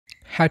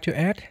How to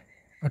add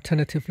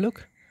alternative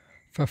look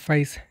for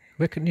face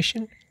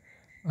recognition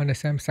on the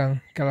Samsung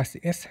Galaxy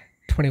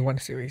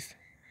S21 series.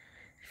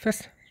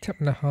 First, tap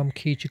on the home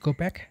key to go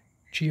back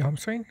to your home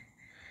screen.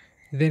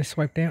 Then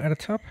swipe down at the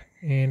top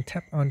and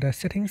tap on the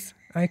settings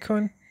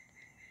icon.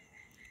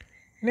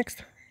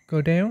 Next,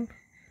 go down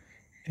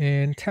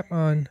and tap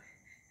on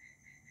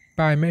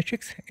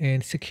biometrics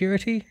and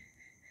security.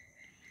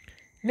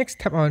 Next,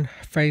 tap on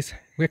face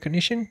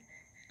recognition.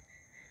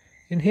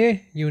 In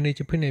here, you will need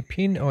to put in a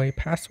PIN or a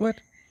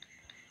password.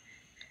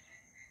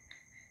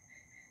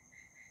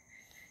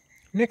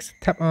 Next,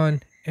 tap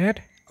on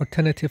add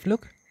alternative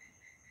look.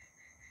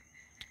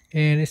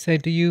 And it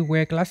says, do you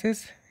wear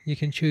glasses? You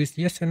can choose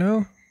yes or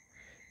no.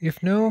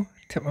 If no,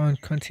 tap on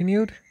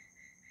continued.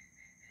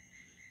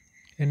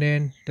 And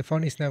then the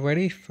phone is now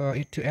ready for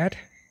it to add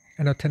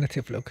an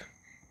alternative look.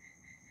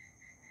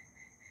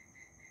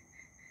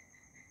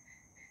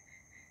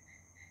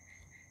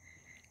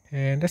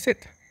 And that's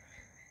it.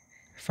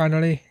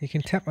 Finally, you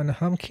can tap on the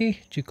home key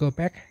to go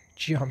back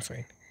to your home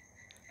screen.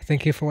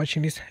 Thank you for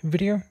watching this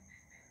video.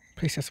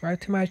 Please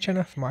subscribe to my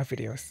channel for more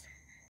videos.